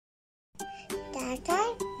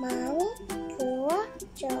Tata, Mommy, Kua,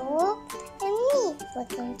 Joe, and me.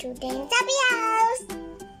 Welcome to Dane's happy house.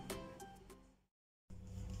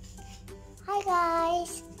 Hi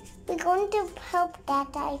guys, we're going to help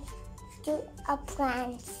Tata do a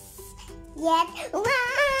plant. Yes,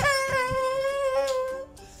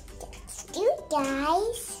 let's do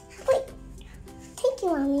guys. Wait, thank you,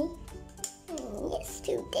 Mommy. Let's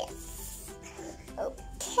do this. Okay,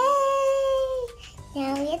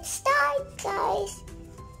 now let's start, guys.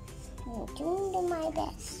 I'm doing my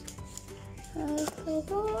best. I'm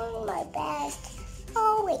doing my best.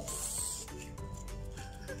 Always.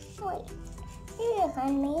 Wait, you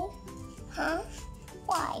on me? Huh?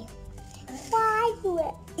 Why? Why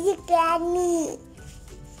you got me?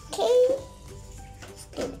 Okay, let's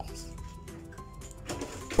do this.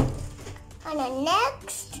 On the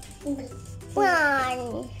next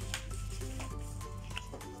one.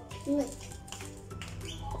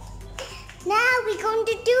 Now we're going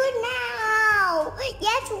to do it now.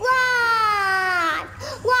 Yes, one.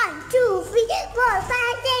 1, 2, 3, 4, 5,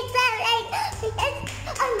 6, 7, 8. Yes,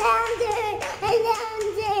 around it.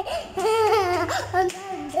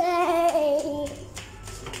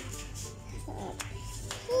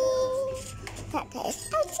 Tata is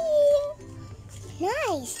touching.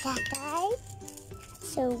 Nice, Tata.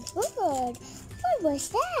 So good. What was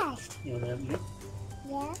that? You want to help me?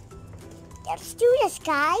 Yeah. Let's do this,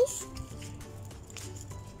 guys.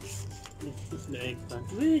 This is the eggplant.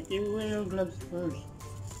 Wait, you wear your gloves first.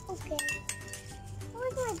 Okay.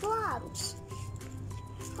 Where's my gloves?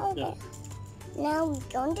 Okay. Yeah. Now we're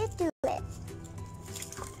going to do it.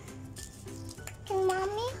 Can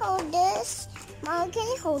Mommy hold this? Mom, can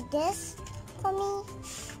you hold this for me?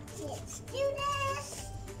 Let's do this.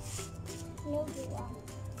 No glove.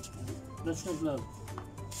 That's your glove.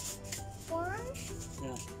 One.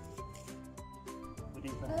 Yeah. Put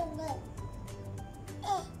it back. Look.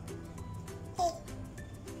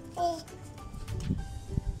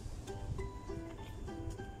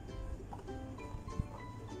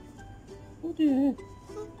 What the heck?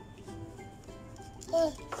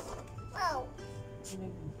 Oh.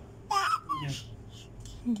 Yeah.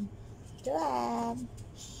 Glove.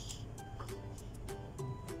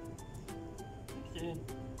 Yeah.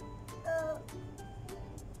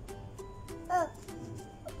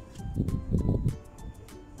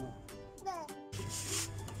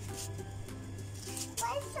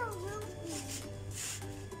 Why so rooty?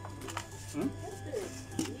 Hmm?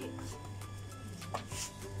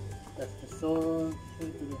 That's the soil.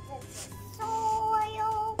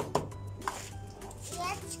 Soil.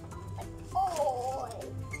 Let's put oil.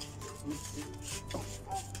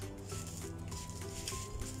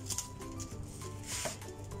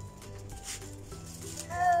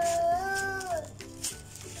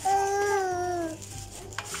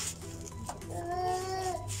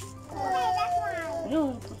 No,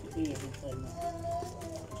 put it here inside now.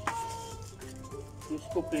 You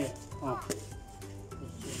scoop it.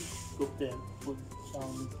 Just scoop there. Put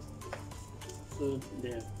some soil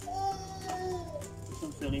there. Put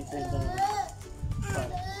some soil inside the pot.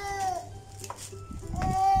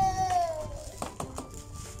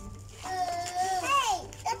 Hey,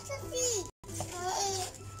 that's a seed.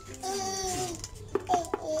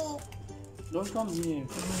 Don't come here.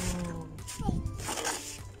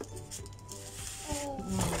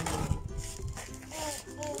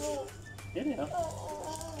 Here they are.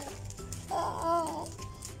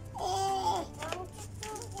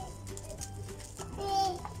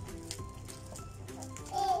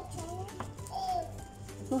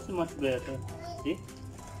 It's not so much better. See?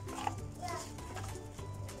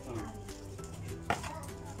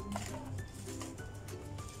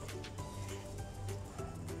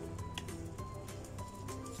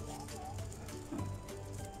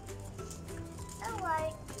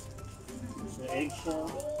 It's the eggshell.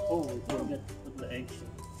 Oh, we forgot to put the eggshell.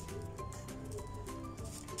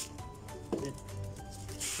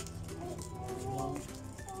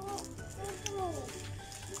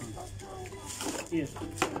 Yes.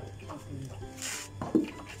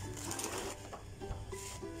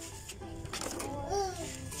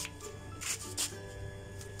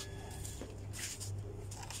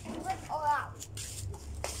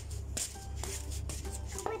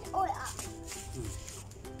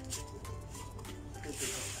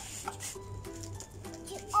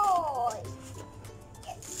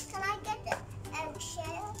 Can I get the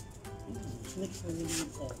eggshell? Mix it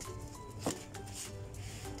inside.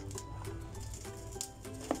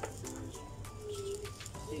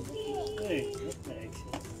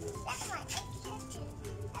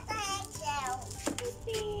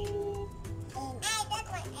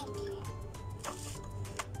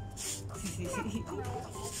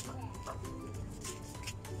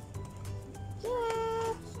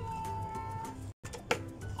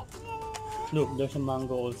 Look, there's a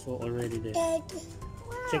mango also already there.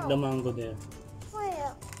 Check the mango there.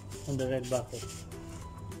 Where? On the red bucket.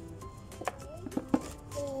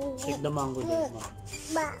 Check the mango there,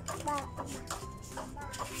 Ma.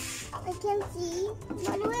 I can see. But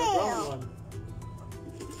The where? brown one.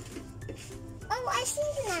 Oh, I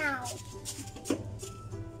see now.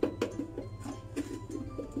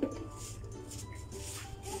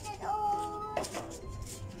 Is it all?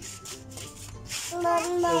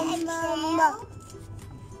 Mama.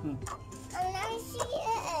 Hmm. And I see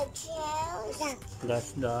an eggshell.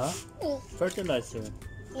 That's the fertilizer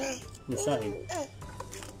inside.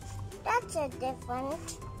 That's a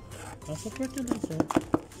different. That's a fertilizer.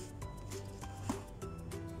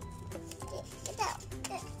 Get out.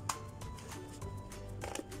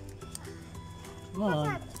 Come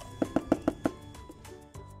on.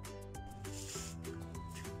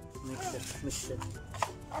 Mix it.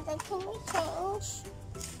 Can we change?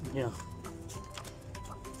 Yeah.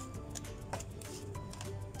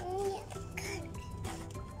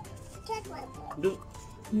 Get my boy. Do.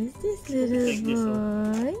 Who's this little Take this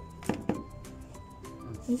boy?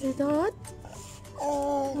 Is it hot?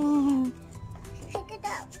 Pick it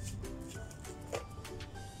up.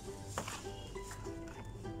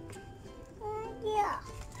 Yeah.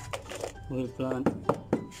 We'll plant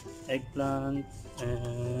eggplant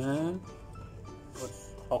and what's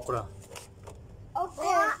okra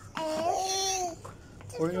Okra and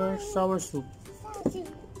for your sour soup.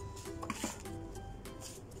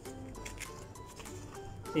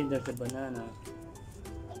 See, there's a banana.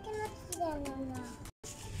 I cannot see the banana.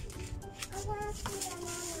 I cannot see the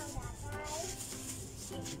banana, guys.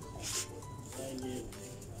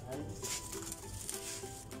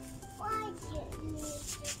 Why do you need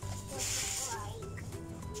to like?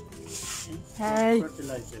 Hey.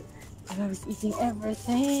 Fertilizer. I was eating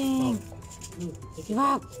everything. Give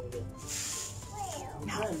up.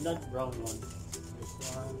 Where? That brown one. This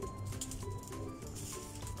one.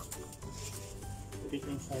 Put it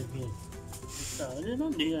inside here.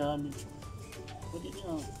 Put it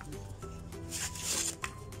down.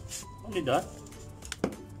 Only that.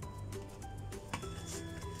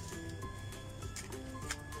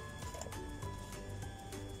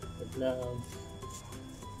 The gloves.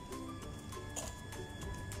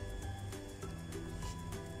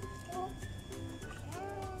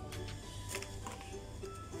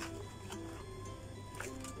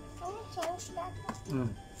 Can we change that?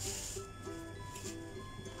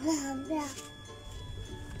 Yeah.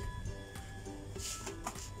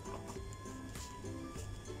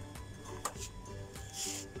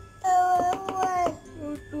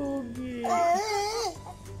 Oh, doggy. I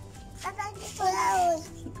like the flowers.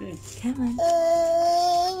 It's okay. Come on.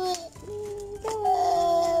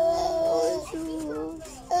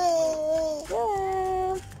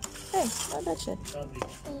 Hey, what that shit? Lovely.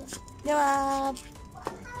 Go up.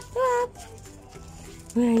 Go up.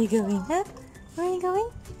 Where are you going, huh? Where are you going?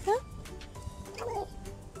 Huh?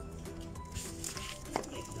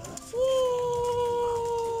 Like that. Yay!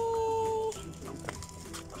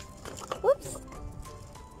 Whoops.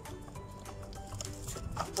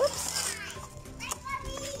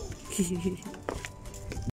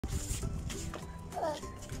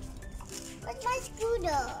 What's my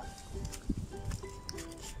scooter?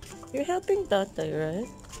 You're helping Tatay, right?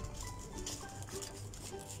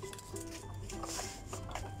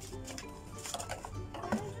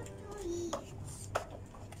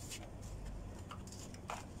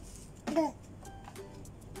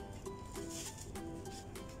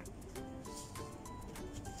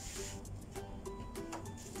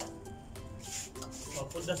 Oh,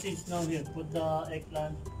 put the seeds now here. Put the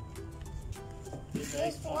eggplant. Put the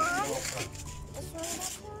eggplant and the okra. This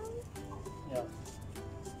one? Yeah.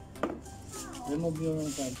 Remove your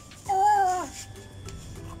hand.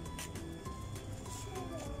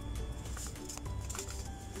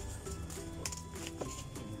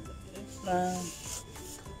 Eggplant.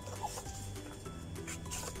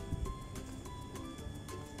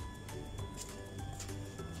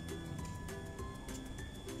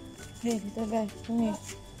 Hey, little guy, come here.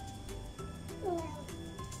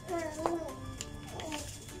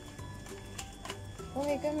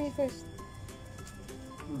 Come here first.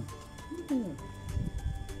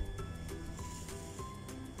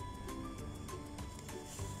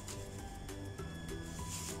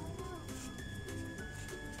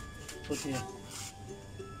 Put here.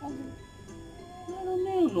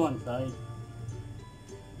 Only on one side.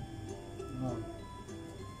 No.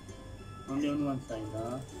 Only on one side,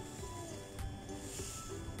 huh?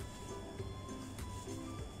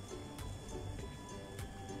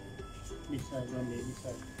 This side only, this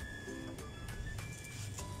side.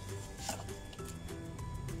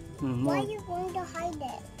 Why are you going to hide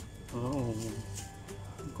it? Oh,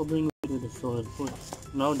 I'm covering it with the soil food.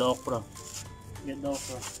 Now the okra. Get the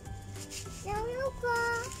okra. No, okra.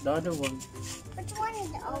 The other one. Which one is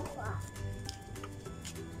the okra?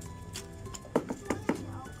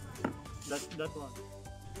 That one.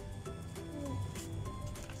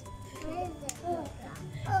 Where is the okra?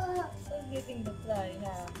 We're getting the fly,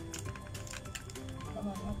 yeah. Come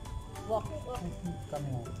on, walk.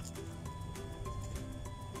 Coming out.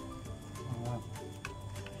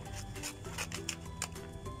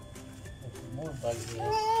 There's more bugs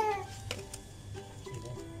here. See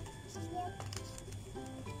that?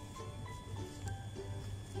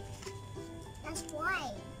 That's why.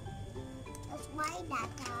 That's why that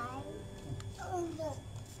time.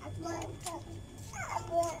 That's why.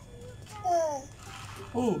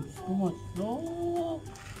 Oh, it's too much. No.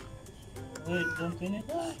 Wait, don't finish.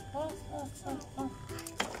 Can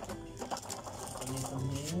you come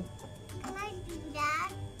here? Can I do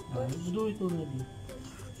that? You do it already.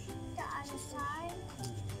 The other side?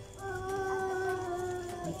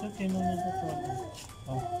 It's okay, no need that one.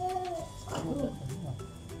 Oh, no, that one. No.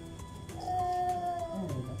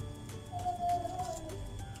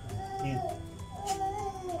 Here.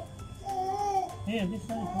 Here, this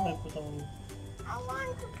side. Oh, I put on. I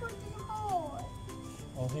want to put it whole.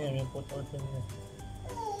 Oh, here, you put also here.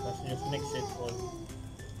 Let's just mix it all.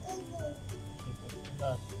 You put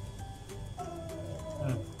that.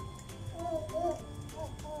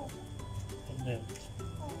 Put there.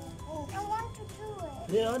 I want to do it.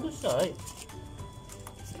 The other side.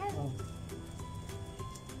 Oh.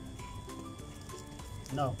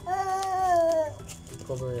 No,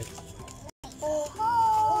 cover it.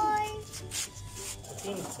 Hi. I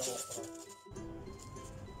think it's the okra.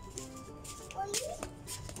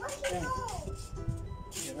 Where you go?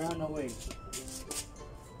 You ran away.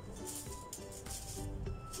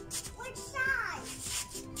 Which side?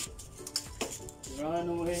 You ran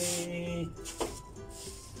away.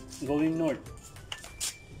 Going north.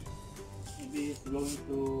 Maybe it's going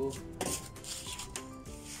to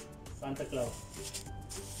Santa Claus.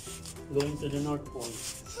 Going to the North Pole.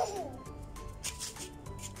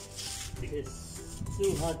 Because it's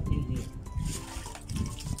too hot in here.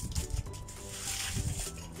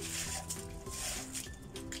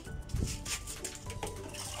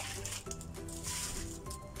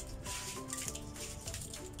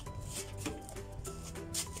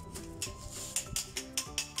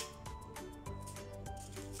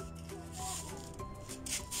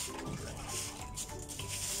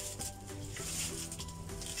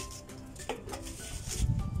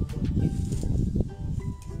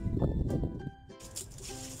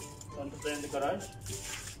 Want to play in the garage?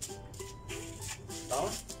 Down?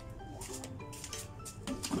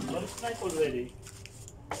 Well, it's night already.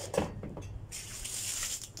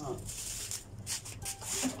 Huh.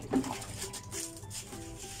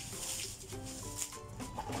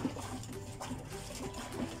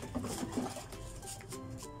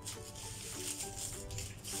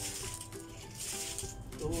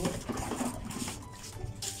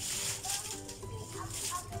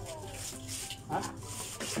 Huh?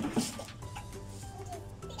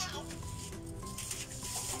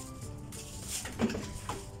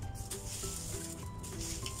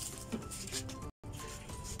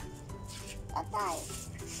 Okay.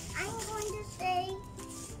 I'm going to say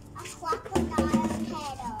a crocodile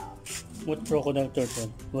turtle. What crocodile turtle?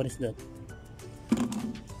 What is that?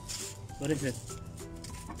 What is it?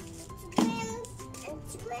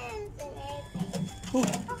 Swims and everything. Oh, I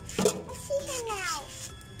see her now.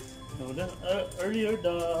 no, earlier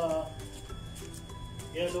the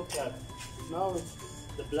yellow cat. Now it's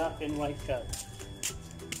the black and white cat.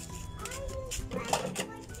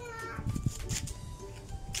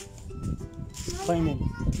 Find it.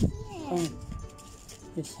 Find it.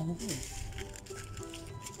 Yes, I see it.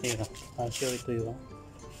 Here, I'll show it to you.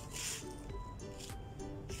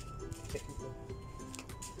 Check it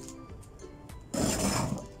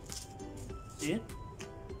out. See it?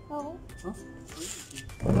 Oh. Huh?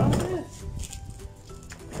 Ah, yeah.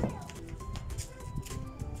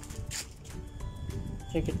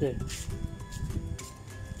 Check it there.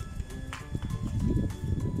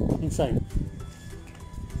 Inside.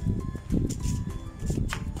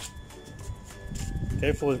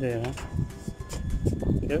 Careful there, huh?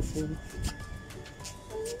 Careful.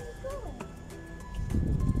 Where you going?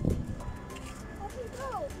 Where you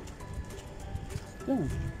go? Go.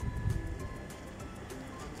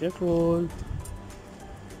 Careful.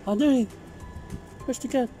 Ah, there. Where's the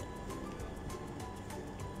cat?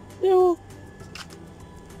 Ew.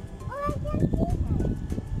 Oh,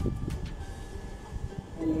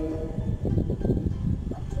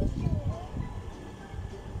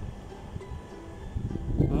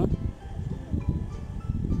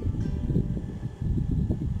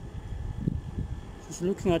 It's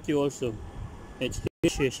looking at you also. It's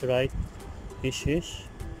fishes, right? Fishes.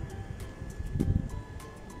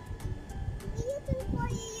 Looking for a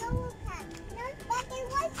yellow cat. Not but a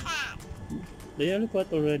white cat. The yellow cat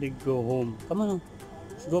already go home. Come on,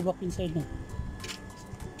 let's go back inside now.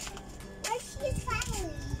 Where's his family?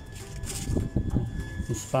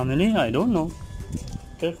 His family? I don't know.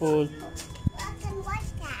 Careful. Black and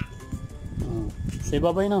white cat. Say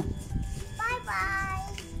bye-bye now. Bye-bye.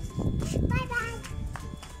 Bye-bye.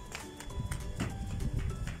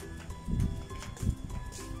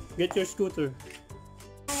 Get your scooter.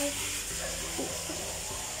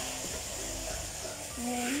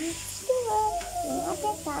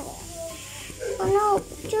 Oh no,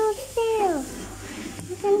 Joe's there.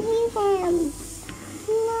 You can hear him.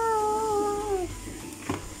 No.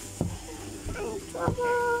 I'm in trouble.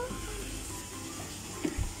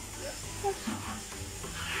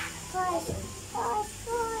 Guys.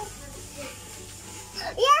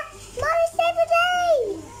 Yeah, Mommy, save the day.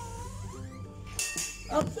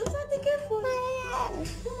 Oh, Susan, be careful. Come on.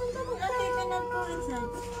 Ate, you cannot go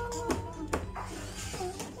inside.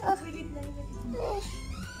 Oh. Wait it lang.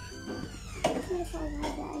 Yes, oh my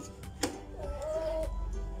gosh.